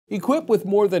Equipped with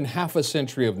more than half a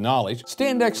century of knowledge,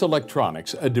 Standex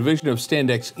Electronics, a division of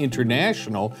Standex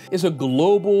International, is a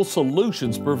global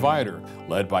solutions provider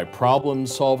led by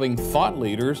problem-solving thought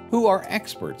leaders who are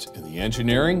experts in the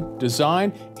engineering,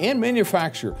 design, and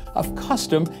manufacture of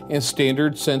custom and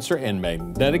standard sensor and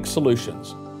magnetic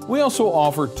solutions. We also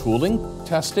offer tooling,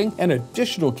 testing, and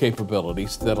additional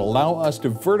capabilities that allow us to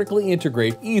vertically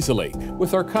integrate easily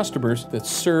with our customers that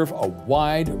serve a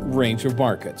wide range of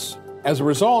markets. As a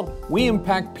result, we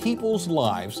impact people's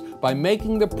lives by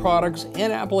making the products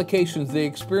and applications they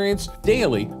experience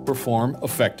daily perform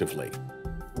effectively.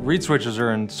 Reed switches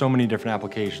are in so many different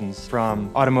applications. From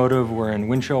automotive, we're in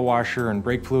windshield washer and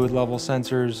brake fluid level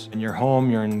sensors. In your home,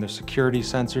 you're in the security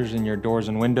sensors in your doors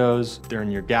and windows. They're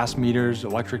in your gas meters,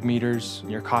 electric meters,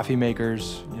 your coffee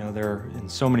makers. They're in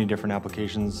so many different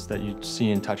applications that you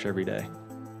see and touch every day.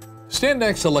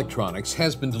 Standex Electronics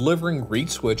has been delivering reed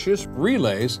switches,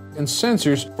 relays, and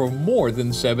sensors for more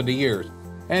than 70 years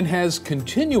and has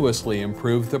continuously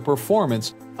improved the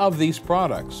performance of these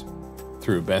products.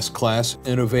 Through best-class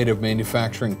innovative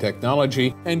manufacturing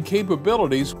technology and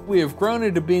capabilities, we have grown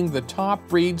into being the top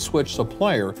reed switch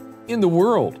supplier in the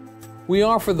world. We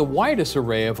offer the widest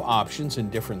array of options in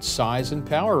different size and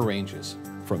power ranges,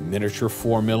 from miniature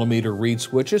 4mm reed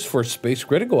switches for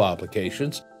space-critical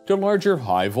applications to larger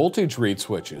high-voltage reed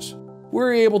switches.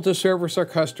 We're able to service our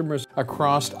customers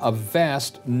across a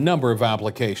vast number of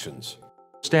applications.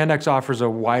 Standex offers a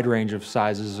wide range of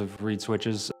sizes of reed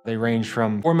switches. They range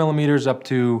from 4mm up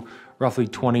to roughly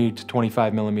 20 to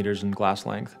 25mm in glass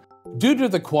length. Due to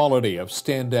the quality of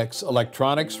Standex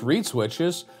Electronics reed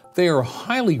switches, they are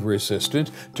highly resistant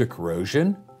to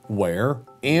corrosion, wear,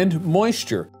 and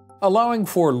moisture, allowing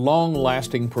for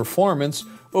long-lasting performance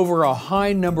over a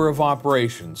high number of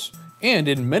operations, and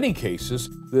in many cases,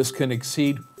 this can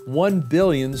exceed 1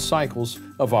 billion cycles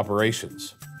of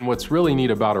operations. What's really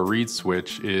neat about a reed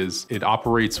switch is it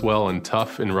operates well in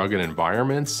tough and rugged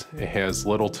environments. It has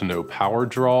little to no power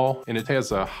draw, and it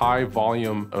has a high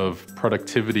volume of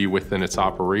productivity within its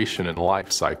operation and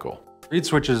life cycle. Reed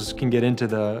switches can get into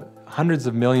the hundreds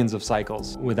of millions of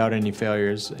cycles without any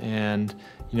failures, and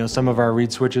some of our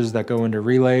reed switches that go into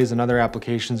relays and other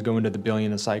applications go into the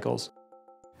billion of cycles.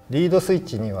 リードスイッ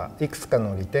チにはいくつか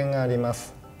の利点がありま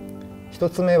す。一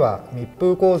つ目は密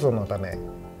封構造のため、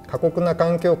過酷な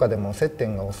環境下でも接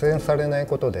点が汚染されない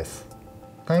ことです。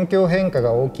環境変化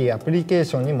が大きいアプリケー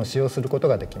ションにも使用すること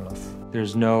ができます。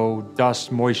There's no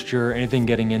dust, moisture, anything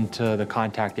getting into the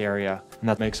contact area,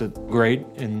 and that makes it great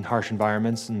in harsh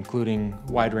environments, including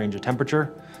wide range of temperature.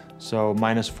 So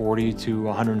minus 40 to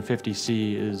 150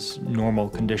 C is normal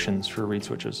conditions for reed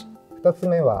switches. 2つ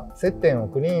目は接点を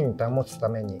クリーンに保つた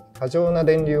めに過剰な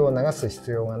電流を流す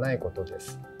必要がないことで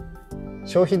す。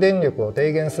消費電力を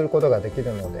低減することができ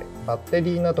るので、バッテ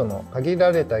リーなどの限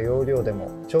られた容量でも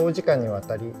長時間にわ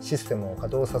たりシステムを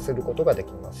稼働させることがで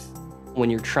きます。When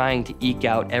you're trying to eke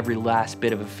out every last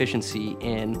bit of efficiency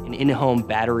in an in-home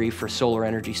battery for solar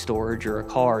energy storage or a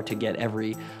car to get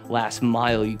every last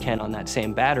mile you can on that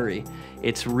same battery,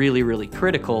 it's really, really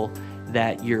critical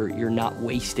that you're not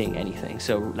wasting anything.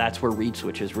 So that's where reed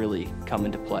switches really come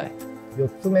into play. 4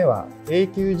つ目は永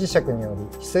久磁石によ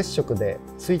り非接触で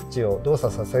スイッチを動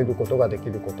作させることができ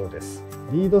ることです。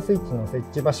リードスイッチの設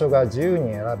置場所が自由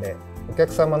に選べ、お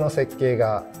客様の設計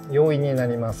が容易にな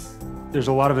ります。There's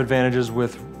a lot of advantages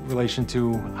with relation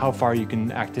to how far you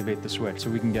can activate the switch. So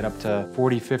we can get up to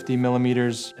 40, 50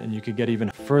 millimeters, and you could get even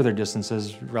further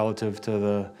distances relative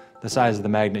to the size of the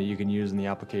magnet you can use in the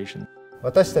application.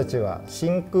 私たちは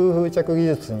真空封着技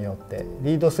術によって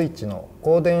リードスイッチの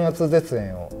高電圧絶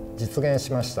縁を実現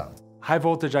しました。High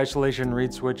voltage isolation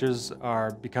reed switches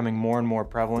are becoming more and more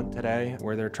prevalent today,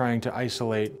 where they're trying to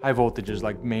isolate high voltages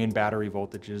like main battery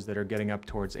voltages that are getting up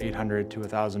towards 800 to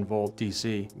 1000 volt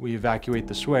DC. We evacuate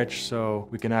the switch so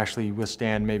we can actually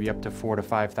withstand maybe up to 4 to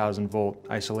 5000 volt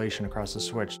isolation across the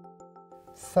switch.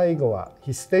 最後は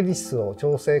ヒステリシスを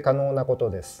調整可能なこ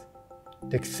とです。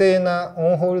適正な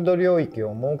オンホールド領域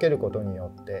を設けることに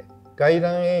よって外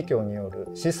乱影響による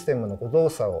システムの誤動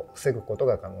作を防ぐこと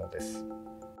が可能です。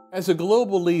As a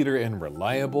global leader in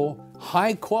reliable,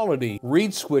 high-quality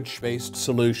reed switch-based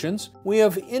solutions, we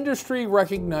have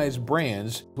industry-recognized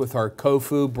brands with our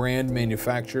Kofu brand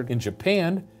manufactured in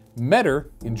Japan,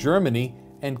 Metter in Germany,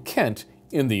 and Kent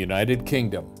in the United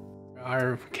Kingdom.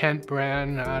 Our Kent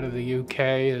brand out of the UK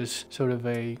is sort of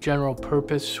a general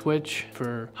purpose switch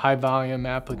for high volume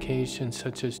applications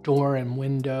such as door and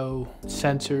window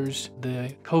sensors.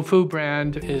 The Kofu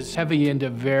brand is heavy into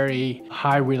very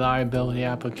high reliability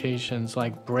applications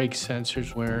like brake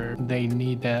sensors where they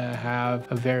need to have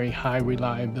a very high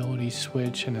reliability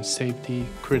switch in a safety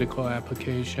critical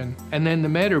application. And then the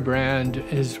Mater brand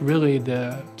is really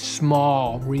the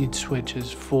small reed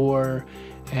switches, 4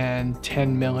 and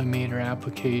 10 millimeter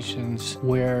applications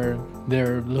where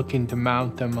they're looking to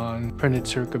mount them on printed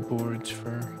circuit boards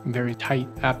for very tight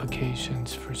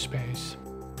applications for space.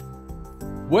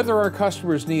 Whether our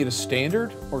customers need a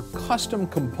standard or custom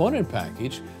component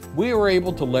package, we are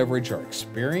able to leverage our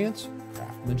experience,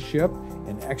 craftsmanship,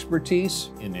 and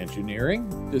expertise in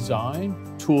engineering,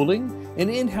 design, tooling, and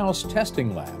in-house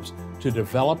testing labs to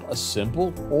develop a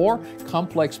simple or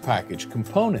complex package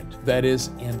component that is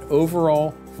an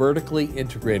overall vertically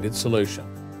integrated solution.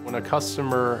 When a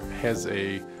customer has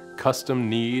a custom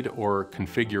need or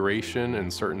configuration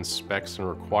and certain specs and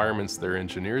requirements their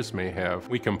engineers may have,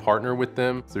 we can partner with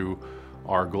them through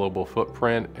our global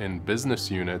footprint and business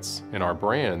units and our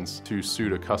brands to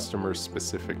suit a customer's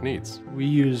specific needs. We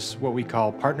use what we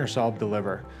call partner, solve,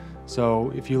 deliver.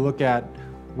 So if you look at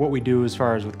what we do as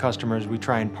far as with customers, we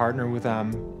try and partner with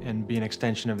them and be an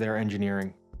extension of their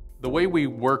engineering. The way we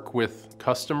work with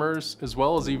customers, as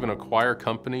well as even acquire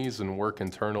companies and work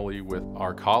internally with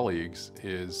our colleagues,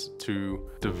 is to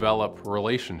develop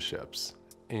relationships.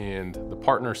 And the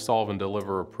partner, solve, and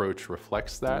deliver approach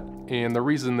reflects that. And the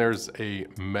reason there's a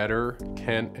Mater,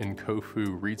 Kent, and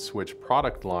Kofu reed switch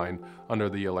product line under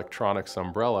the electronics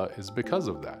umbrella is because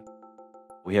of that.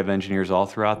 We have engineers all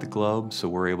throughout the globe, so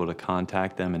we're able to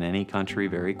contact them in any country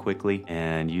very quickly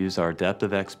and use our depth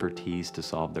of expertise to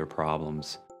solve their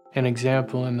problems. An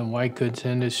example in the white goods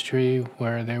industry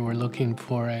where they were looking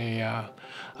for a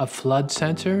flood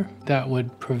sensor that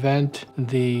would prevent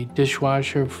the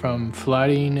dishwasher from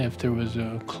flooding if there was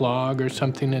a clog or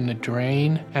something in the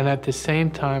drain. And at the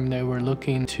same time, they were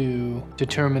looking to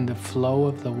determine the flow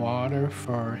of the water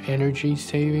for energy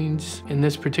savings. In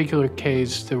this particular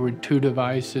case, there were 2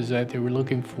 devices that they were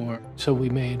looking for. So we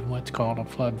made what's called a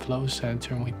flood flow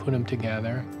sensor and we put them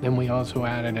together. Then we also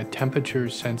added a temperature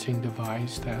sensing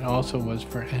device that also was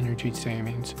for energy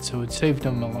savings. So it saved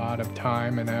them a lot of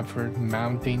time and effort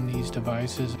mounting these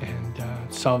devices and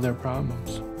solve their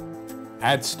problems.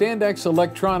 At Standex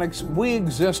Electronics, we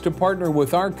exist to partner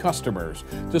with our customers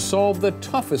to solve the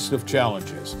toughest of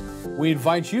challenges. We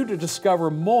invite you to discover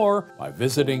more by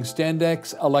visiting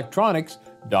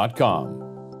StandexElectronics.com.